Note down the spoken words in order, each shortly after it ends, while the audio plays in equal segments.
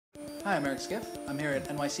Hi, I'm Eric Skiff. I'm here at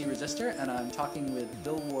NYC Resistor, and I'm talking with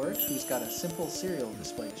Bill Ward, who's got a simple serial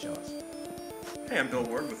display to show us. Hey, I'm Bill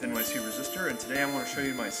Ward with NYC Resistor, and today I want to show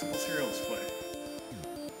you my simple serial display.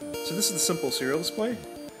 So this is the simple serial display.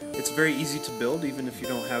 It's very easy to build even if you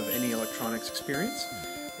don't have any electronics experience.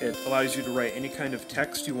 It allows you to write any kind of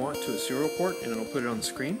text you want to a serial port and it'll put it on the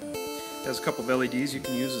screen. It has a couple of LEDs you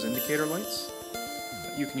can use as indicator lights.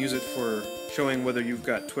 You can use it for showing whether you've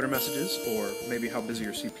got Twitter messages or maybe how busy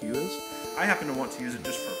your CPU is. I happen to want to use it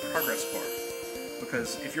just for a progress bar,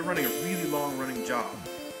 because if you're running a really long running job,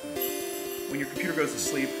 when your computer goes to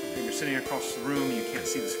sleep and you're sitting across the room and you can't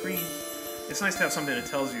see the screen, it's nice to have something that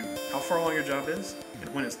tells you how far along your job is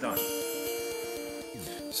and when it's done.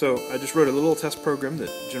 So I just wrote a little test program that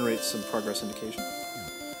generates some progress indication.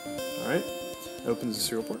 Alright, opens the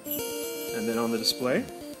serial port, and then on the display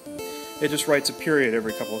it just writes a period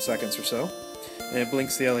every couple of seconds or so, and it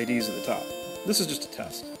blinks the LEDs at the top. This is just a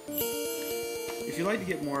test. If you'd like to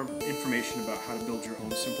get more information about how to build your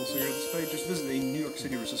own simple serial display, just visit the New York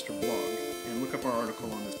City Resistor blog and look up our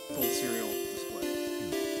article on the full serial display.